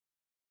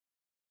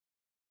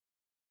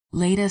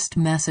Latest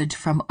message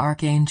from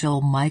Archangel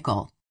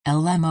Michael,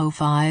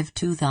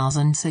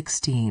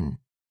 LM-05-2016.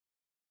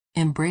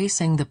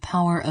 Embracing the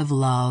Power of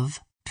Love,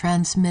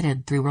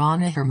 transmitted through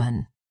Ronna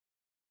Herman.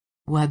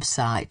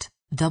 Website,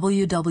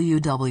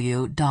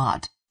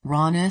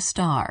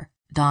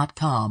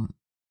 www.ronnastar.com.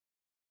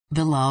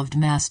 Beloved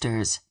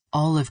Masters,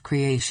 all of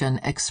creation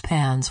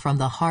expands from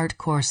the heart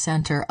core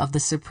center of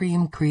the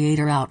Supreme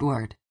Creator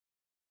outward.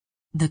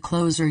 The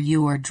closer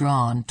you are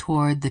drawn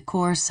toward the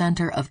core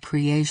center of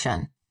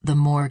creation, the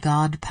more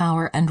God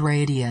power and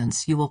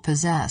radiance you will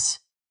possess.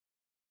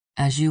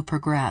 As you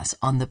progress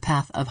on the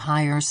path of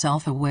higher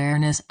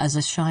self-awareness as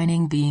a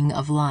shining being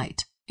of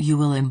light, you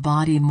will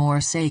embody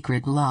more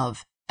sacred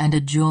love, and a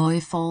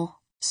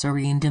joyful,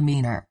 serene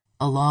demeanor,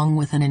 along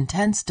with an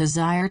intense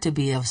desire to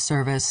be of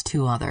service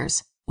to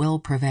others, will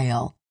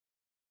prevail.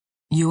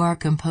 You are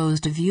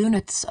composed of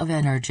units of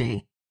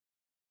energy.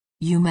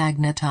 You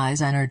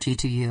magnetize energy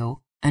to you,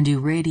 and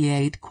you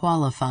radiate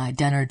qualified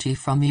energy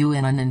from you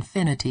in an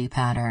infinity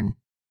pattern.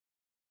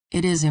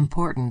 It is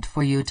important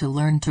for you to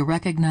learn to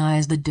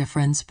recognize the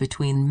difference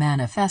between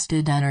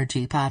manifested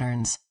energy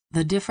patterns,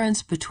 the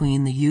difference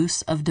between the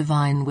use of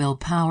divine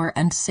willpower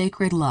and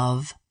sacred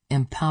love,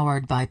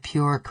 empowered by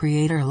pure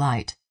creator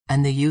light,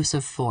 and the use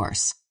of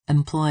force,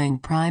 employing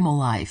primal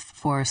life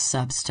force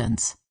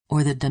substance,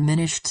 or the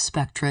diminished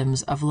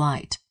spectrums of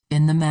light,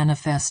 in the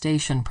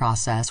manifestation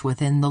process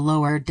within the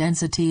lower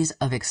densities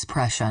of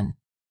expression.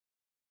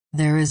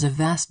 There is a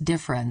vast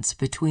difference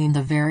between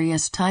the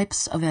various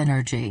types of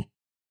energy.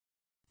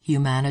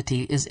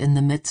 Humanity is in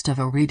the midst of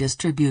a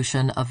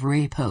redistribution of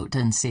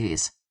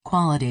potencies,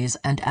 qualities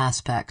and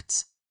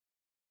aspects.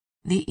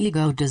 The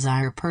ego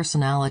desire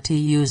personality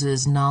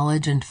uses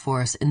knowledge and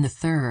force in the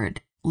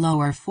third,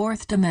 lower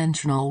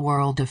fourth-dimensional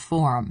world of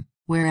form,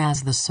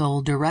 whereas the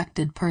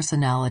soul-directed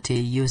personality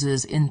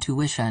uses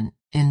intuition,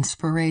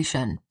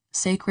 inspiration,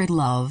 sacred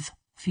love,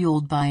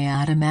 fueled by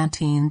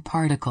adamantine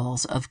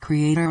particles of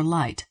creator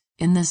light,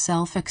 in the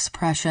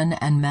self-expression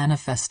and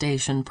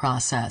manifestation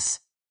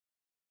process.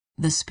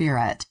 The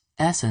spirit,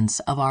 essence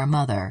of our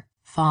Mother,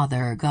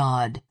 Father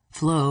God,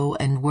 flow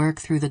and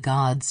work through the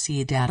God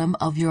seed atom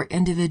of your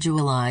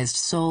individualized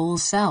soul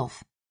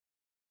self.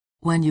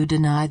 When you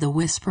deny the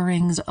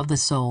whisperings of the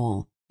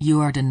soul,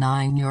 you are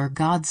denying your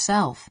God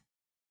self.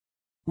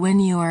 When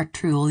you are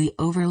truly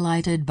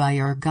overlighted by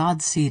your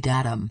God seed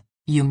atom,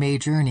 you may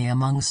journey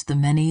amongst the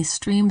many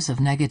streams of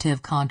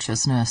negative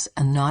consciousness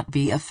and not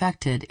be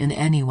affected in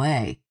any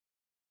way.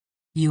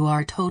 You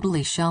are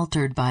totally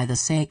sheltered by the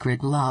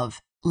sacred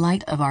love,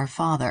 light of our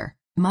Father,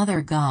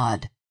 Mother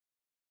God.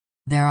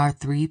 There are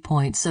 3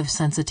 points of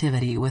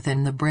sensitivity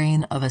within the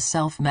brain of a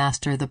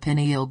self-master: the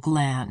pineal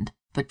gland,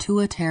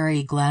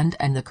 pituitary gland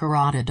and the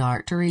carotid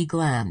artery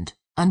gland,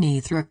 a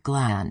etheric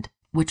gland,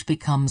 which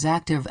becomes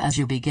active as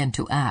you begin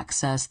to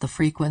access the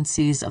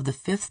frequencies of the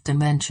fifth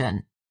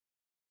dimension.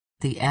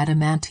 The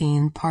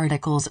adamantine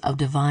particles of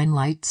divine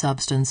light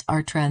substance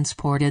are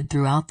transported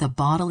throughout the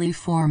bodily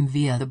form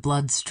via the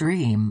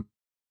bloodstream.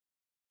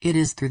 It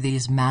is through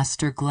these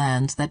master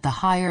glands that the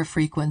higher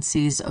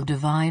frequencies of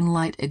divine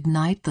light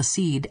ignite the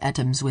seed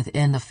atoms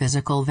within the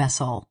physical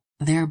vessel,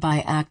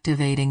 thereby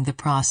activating the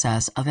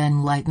process of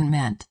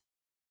enlightenment.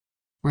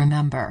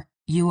 Remember,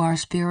 you are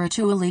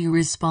spiritually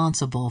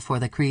responsible for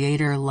the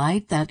creator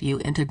light that you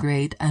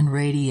integrate and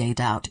radiate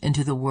out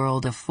into the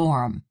world of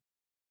form.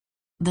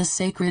 The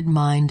sacred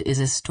mind is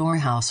a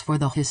storehouse for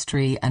the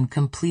history and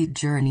complete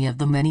journey of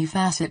the many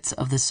facets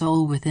of the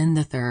soul within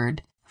the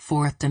third,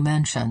 fourth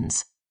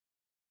dimensions.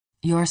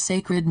 Your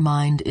sacred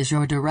mind is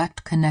your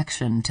direct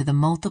connection to the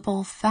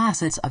multiple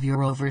facets of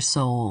your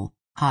oversoul,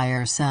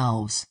 higher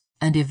selves,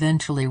 and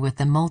eventually with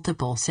the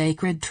multiple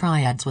sacred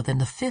triads within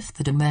the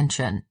fifth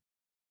dimension.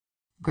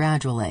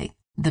 Gradually,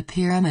 the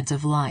pyramids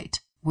of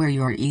light, where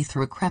your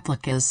etheric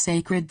replicas'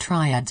 sacred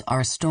triads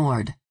are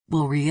stored,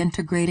 will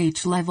reintegrate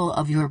each level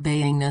of your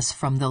beingness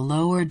from the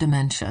lower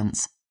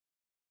dimensions.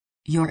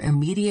 Your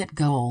immediate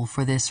goal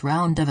for this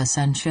round of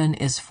ascension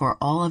is for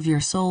all of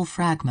your soul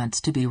fragments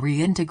to be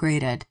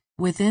reintegrated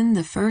within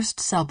the first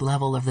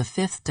sublevel of the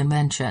fifth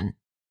dimension.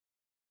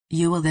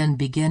 You will then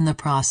begin the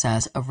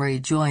process of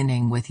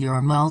rejoining with your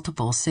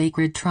multiple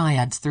sacred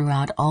triads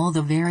throughout all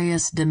the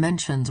various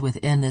dimensions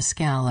within this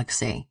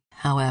galaxy.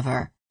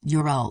 However,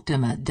 your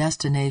ultimate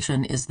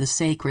destination is the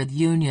sacred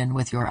union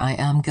with your I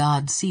Am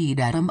God seed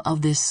atom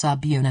of this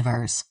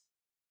sub-universe.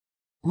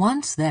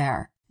 Once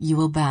there, you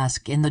will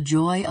bask in the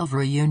joy of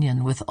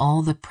reunion with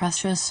all the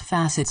precious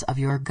facets of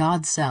your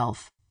God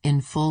self,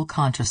 in full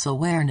conscious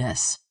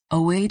awareness,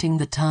 awaiting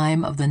the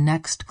time of the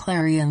next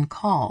clarion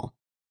call.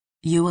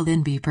 You will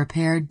then be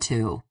prepared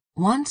to,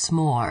 once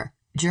more,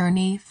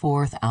 journey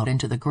forth out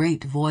into the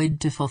great void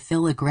to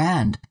fulfill a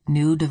grand,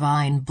 new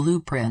divine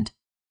blueprint.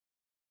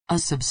 A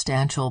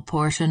substantial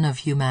portion of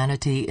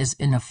humanity is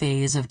in a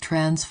phase of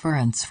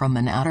transference from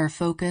an outer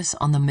focus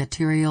on the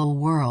material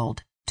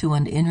world, to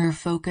an inner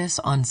focus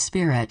on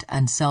spirit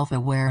and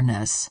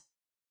self-awareness.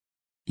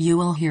 You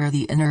will hear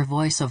the inner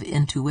voice of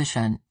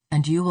intuition,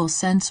 and you will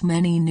sense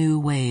many new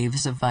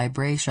waves of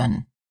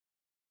vibration.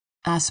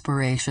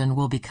 aspiration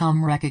will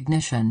become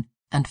recognition,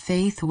 and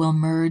faith will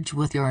merge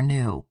with your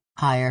new,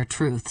 higher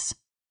truths.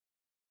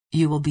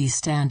 You will be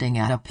standing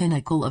at a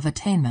pinnacle of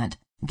attainment,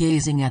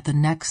 gazing at the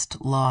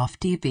next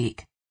lofty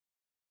peak.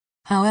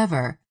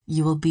 However,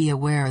 you will be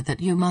aware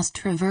that you must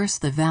traverse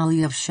the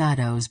valley of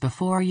shadows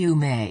before you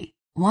may,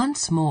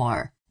 once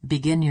more,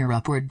 begin your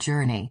upward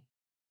journey.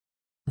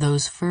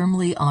 Those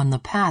firmly on the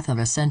path of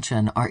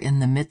ascension are in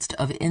the midst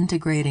of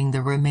integrating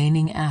the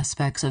remaining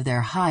aspects of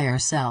their higher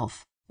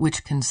self,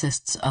 which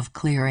consists of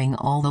clearing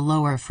all the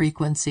lower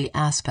frequency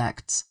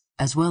aspects,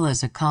 as well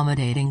as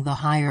accommodating the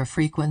higher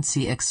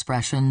frequency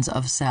expressions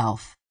of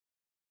self.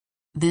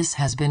 This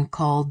has been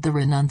called the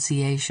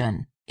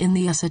renunciation, in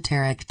the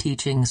esoteric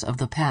teachings of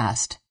the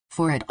past,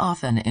 for it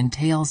often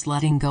entails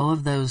letting go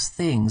of those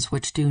things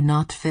which do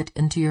not fit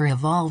into your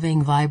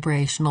evolving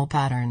vibrational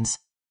patterns.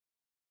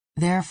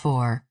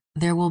 Therefore,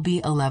 there will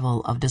be a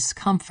level of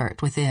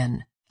discomfort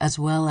within, as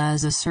well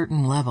as a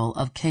certain level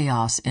of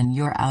chaos in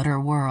your outer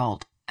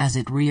world, as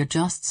it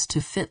readjusts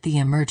to fit the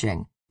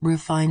emerging,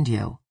 refined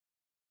you.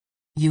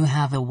 You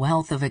have a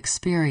wealth of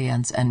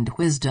experience and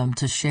wisdom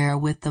to share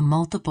with the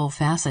multiple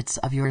facets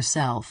of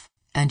yourself,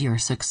 and your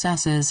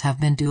successes have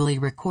been duly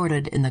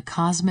recorded in the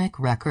cosmic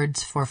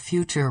records for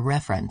future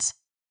reference.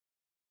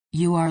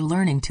 You are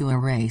learning to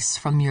erase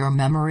from your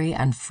memory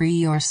and free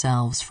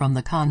yourselves from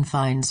the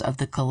confines of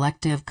the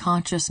collective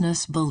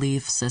consciousness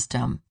belief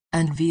system,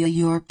 and via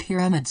your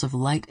pyramids of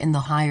light in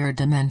the higher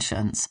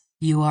dimensions,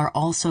 you are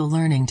also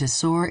learning to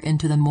soar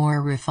into the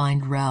more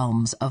refined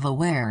realms of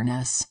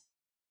awareness.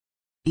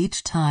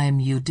 Each time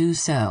you do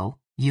so,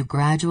 you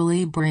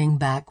gradually bring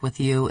back with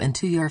you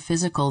into your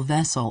physical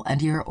vessel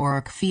and your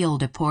auric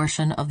field a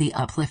portion of the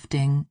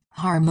uplifting,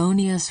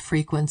 harmonious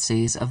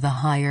frequencies of the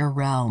higher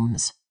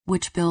realms,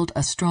 which build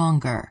a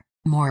stronger,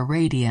 more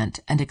radiant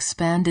and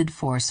expanded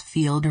force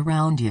field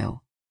around you.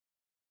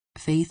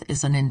 Faith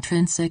is an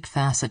intrinsic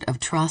facet of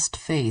trust,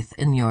 faith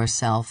in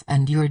yourself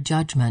and your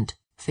judgment,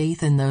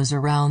 faith in those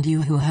around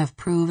you who have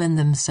proven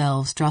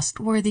themselves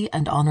trustworthy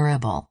and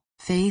honorable,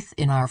 faith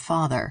in our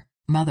Father,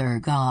 Mother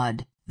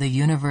God, the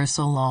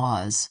universal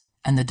laws,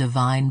 and the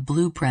divine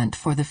blueprint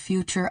for the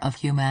future of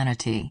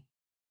humanity.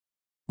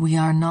 We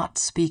are not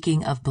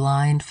speaking of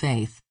blind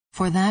faith,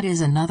 for that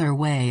is another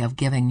way of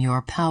giving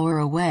your power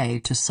away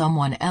to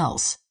someone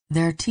else,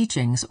 their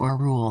teachings or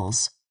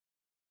rules.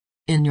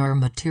 In your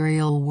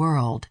material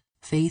world,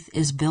 faith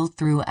is built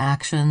through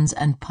actions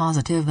and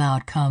positive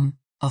outcome,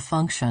 a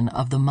function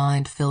of the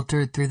mind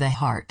filtered through the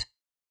heart.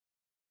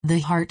 The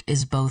heart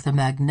is both a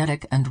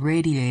magnetic and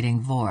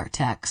radiating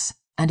vortex,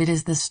 and it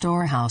is the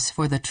storehouse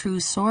for the true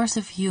source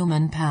of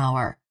human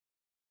power.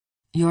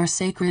 Your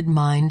sacred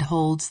mind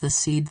holds the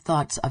seed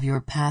thoughts of your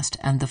past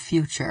and the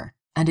future,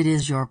 and it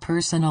is your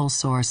personal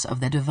source of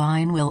the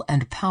divine will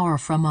and power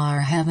from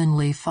our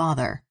Heavenly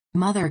Father,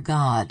 Mother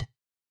God.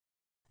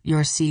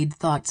 Your seed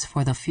thoughts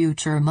for the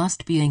future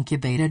must be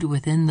incubated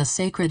within the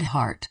sacred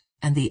heart,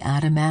 and the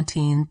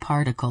adamantine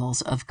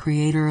particles of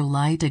Creator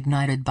light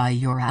ignited by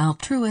your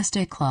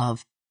altruistic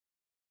love.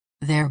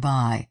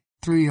 Thereby,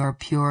 through your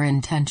pure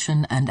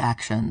intention and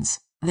actions,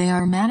 they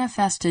are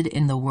manifested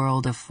in the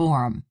world of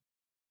form.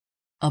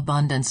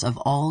 Abundance of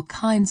all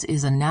kinds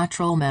is a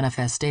natural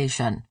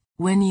manifestation,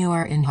 when you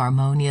are in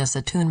harmonious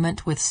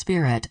attunement with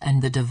Spirit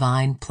and the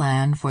divine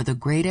plan for the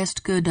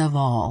greatest good of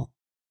all.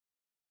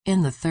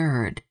 In the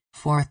third,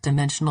 fourth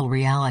dimensional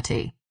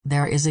reality,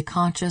 there is a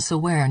conscious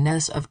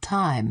awareness of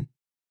time.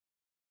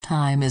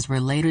 Time is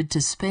related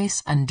to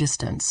space and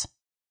distance.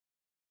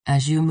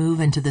 As you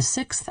move into the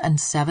sixth and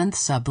seventh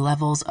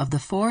sublevels of the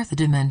fourth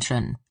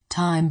dimension,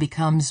 time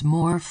becomes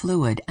more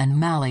fluid and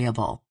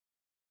malleable.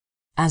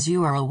 As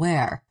you are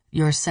aware,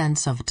 your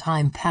sense of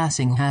time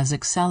passing has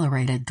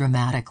accelerated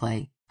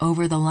dramatically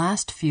over the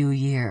last few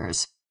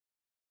years.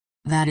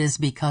 That is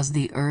because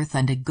the Earth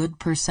and a good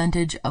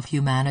percentage of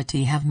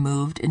humanity have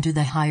moved into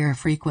the higher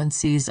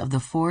frequencies of the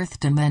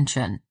fourth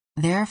dimension.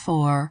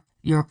 Therefore,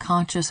 your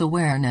conscious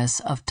awareness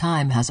of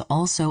time has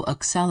also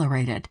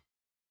accelerated.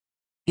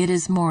 It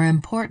is more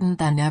important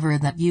than ever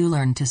that you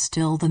learn to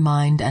still the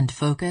mind and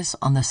focus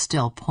on the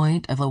still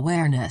point of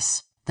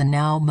awareness, the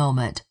now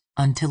moment,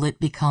 until it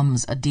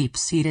becomes a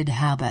deep-seated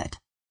habit.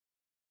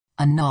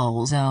 A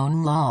null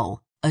zone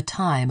lull, a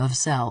time of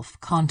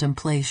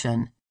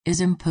self-contemplation, is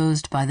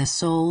imposed by the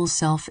soul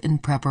self in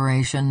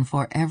preparation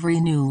for every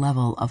new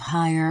level of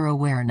higher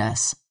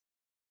awareness.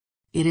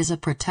 It is a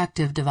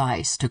protective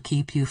device to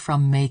keep you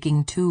from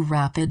making too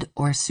rapid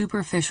or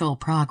superficial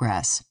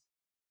progress.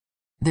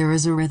 There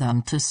is a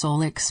rhythm to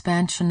soul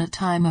expansion, a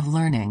time of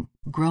learning,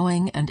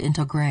 growing and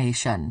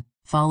integration,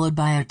 followed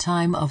by a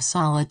time of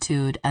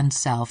solitude and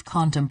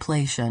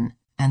self-contemplation,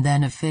 and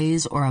then a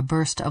phase or a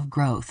burst of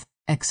growth,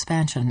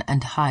 expansion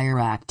and higher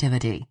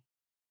activity.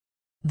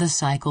 The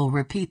cycle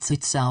repeats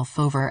itself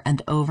over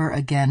and over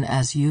again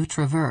as you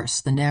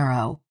traverse the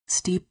narrow,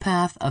 steep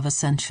path of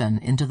ascension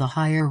into the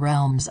higher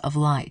realms of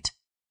light.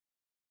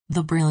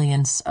 The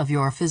brilliance of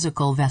your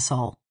physical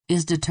vessel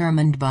is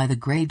determined by the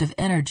grade of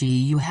energy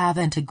you have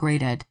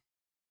integrated.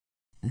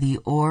 The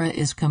aura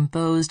is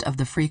composed of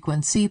the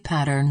frequency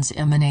patterns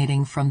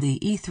emanating from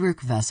the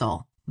etheric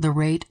vessel, the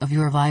rate of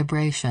your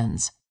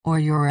vibrations, or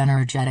your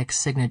energetic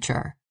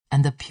signature,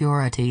 and the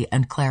purity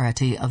and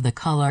clarity of the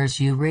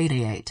colors you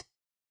radiate.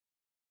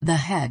 The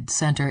head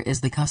center is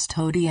the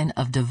custodian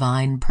of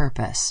divine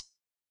purpose.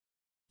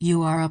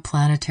 You are a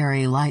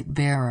planetary light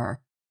bearer.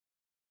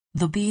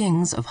 The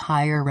beings of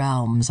higher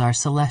realms are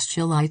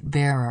celestial light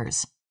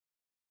bearers.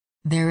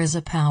 There is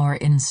a power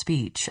in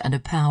speech and a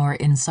power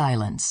in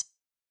silence.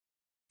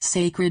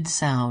 Sacred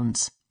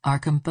sounds are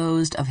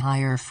composed of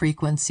higher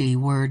frequency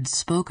words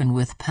spoken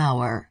with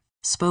power,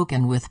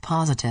 spoken with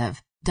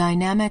positive,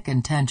 dynamic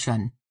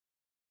intention.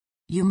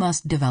 You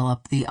must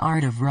develop the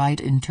art of right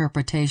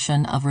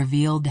interpretation of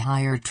revealed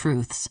higher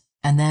truths,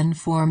 and then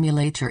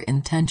formulate your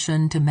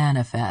intention to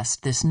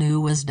manifest this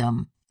new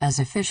wisdom, as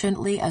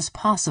efficiently as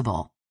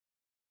possible.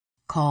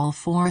 Call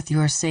forth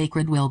your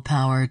sacred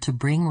willpower to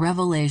bring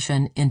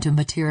revelation into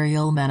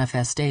material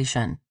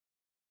manifestation.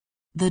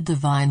 The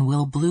divine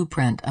will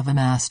blueprint of a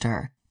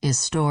master is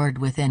stored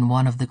within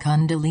one of the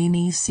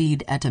Kundalini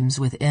seed atoms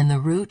within the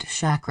root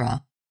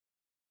chakra.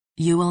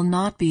 You will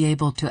not be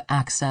able to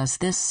access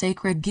this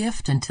sacred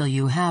gift until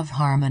you have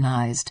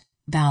harmonized,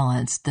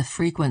 balanced the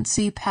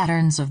frequency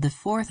patterns of the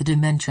fourth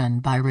dimension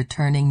by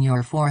returning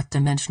your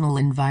fourth-dimensional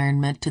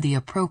environment to the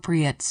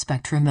appropriate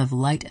spectrum of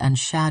light and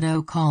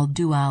shadow called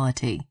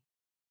duality.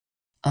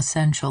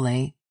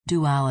 Essentially,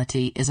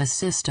 duality is a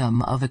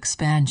system of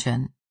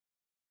expansion.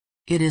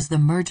 It is the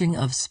merging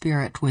of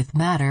spirit with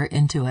matter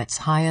into its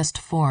highest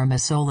form, a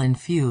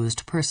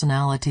soul-infused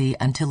personality,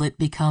 until it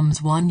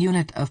becomes one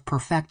unit of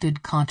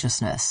perfected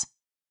consciousness.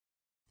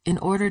 In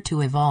order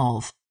to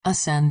evolve,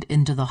 ascend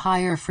into the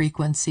higher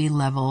frequency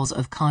levels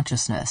of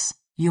consciousness,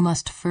 you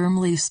must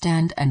firmly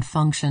stand and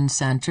function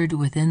centered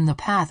within the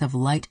path of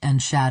light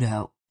and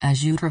shadow,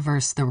 as you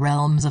traverse the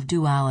realms of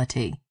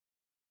duality.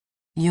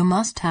 You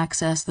must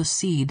access the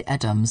seed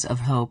atoms of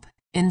hope,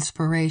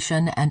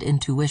 inspiration and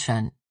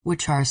intuition,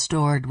 which are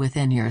stored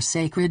within your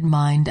sacred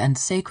mind and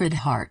sacred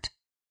heart.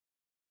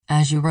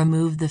 As you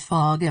remove the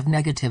fog of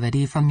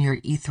negativity from your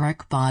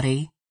etheric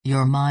body,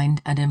 your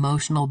mind and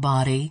emotional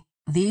body,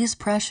 these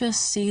precious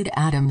seed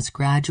atoms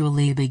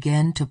gradually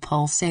begin to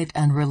pulsate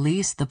and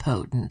release the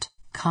potent,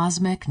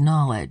 cosmic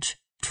knowledge,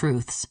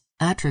 truths,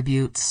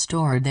 attributes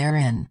stored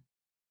therein.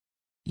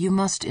 You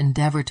must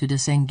endeavor to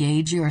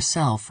disengage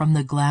yourself from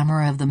the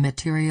glamour of the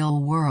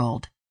material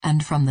world,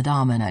 and from the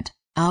dominant,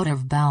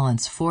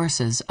 out-of-balance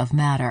forces of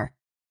matter.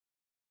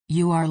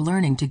 You are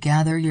learning to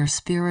gather your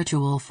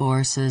spiritual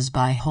forces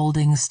by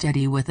holding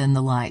steady within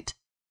the light.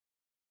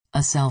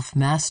 A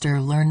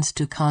self-master learns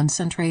to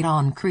concentrate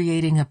on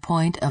creating a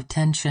point of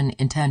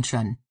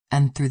intention,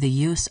 and through the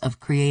use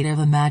of creative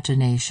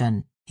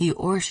imagination, he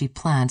or she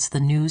plants the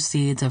new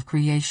seeds of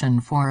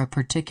creation for a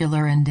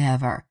particular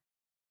endeavor.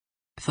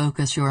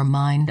 Focus your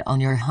mind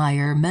on your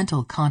higher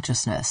mental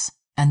consciousness,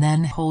 and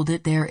then hold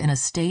it there in a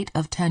state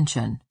of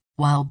tension,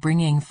 while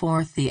bringing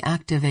forth the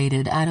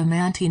activated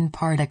adamantine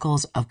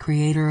particles of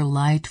creator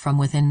light from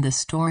within the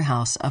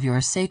storehouse of your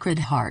sacred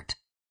heart.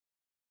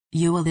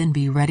 You will then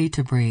be ready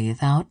to breathe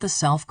out the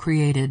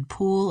self-created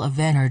pool of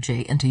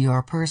energy into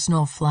your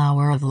personal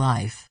flower of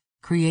life,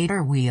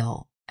 creator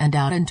wheel, and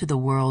out into the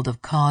world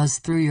of cause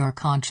through your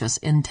conscious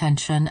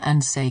intention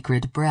and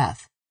sacred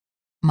breath.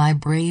 My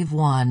brave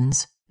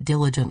ones,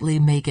 diligently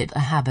make it a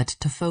habit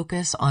to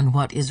focus on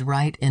what is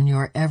right in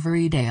your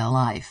everyday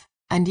life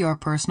and your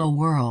personal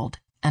world,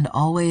 and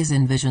always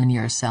envision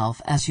yourself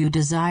as you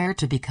desire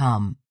to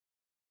become.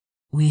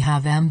 We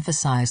have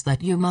emphasized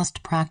that you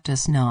must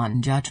practice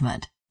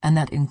non-judgment, and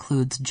that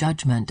includes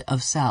judgment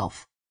of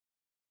self.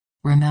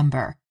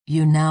 Remember,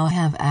 you now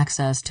have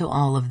access to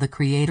all of the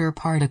creator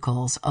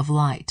particles of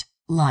light,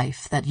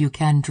 life that you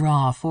can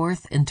draw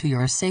forth into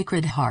your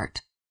sacred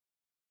heart.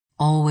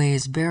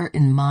 Always bear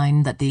in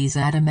mind that these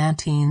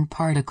adamantine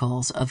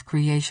particles of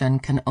creation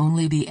can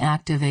only be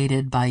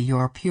activated by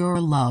your pure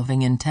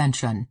loving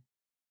intention.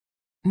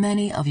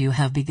 Many of you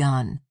have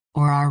begun,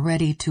 or are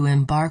ready to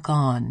embark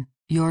on,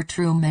 your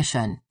true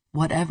mission,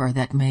 whatever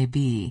that may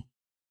be.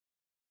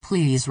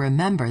 Please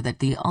remember that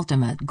the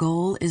ultimate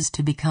goal is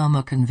to become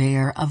a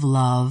conveyor of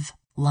love,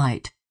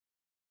 light.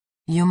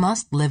 You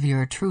must live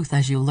your truth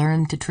as you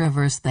learn to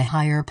traverse the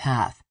higher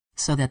path,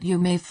 so that you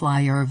may fly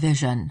your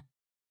vision.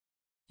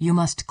 You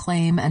must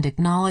claim and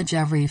acknowledge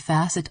every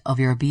facet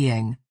of your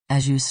being,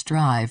 as you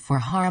strive for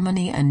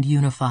harmony and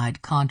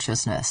unified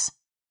consciousness.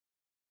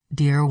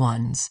 Dear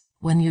ones,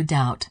 when you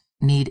doubt,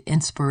 need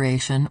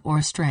inspiration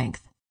or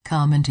strength,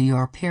 come into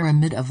your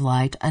pyramid of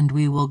light and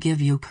we will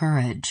give you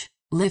courage,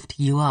 lift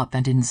you up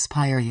and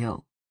inspire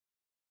you.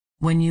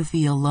 When you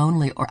feel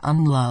lonely or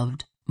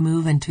unloved,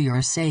 move into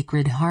your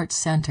sacred heart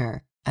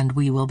center, and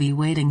we will be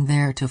waiting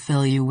there to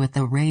fill you with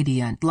the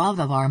radiant love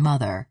of our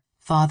Mother,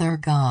 Father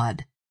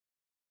God.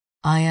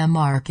 I am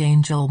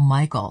Archangel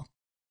Michael.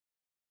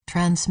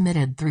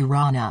 Transmitted through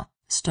Ronna,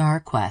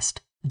 StarQuest,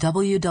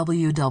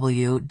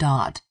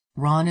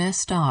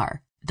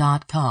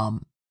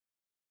 www.ronnastar.com.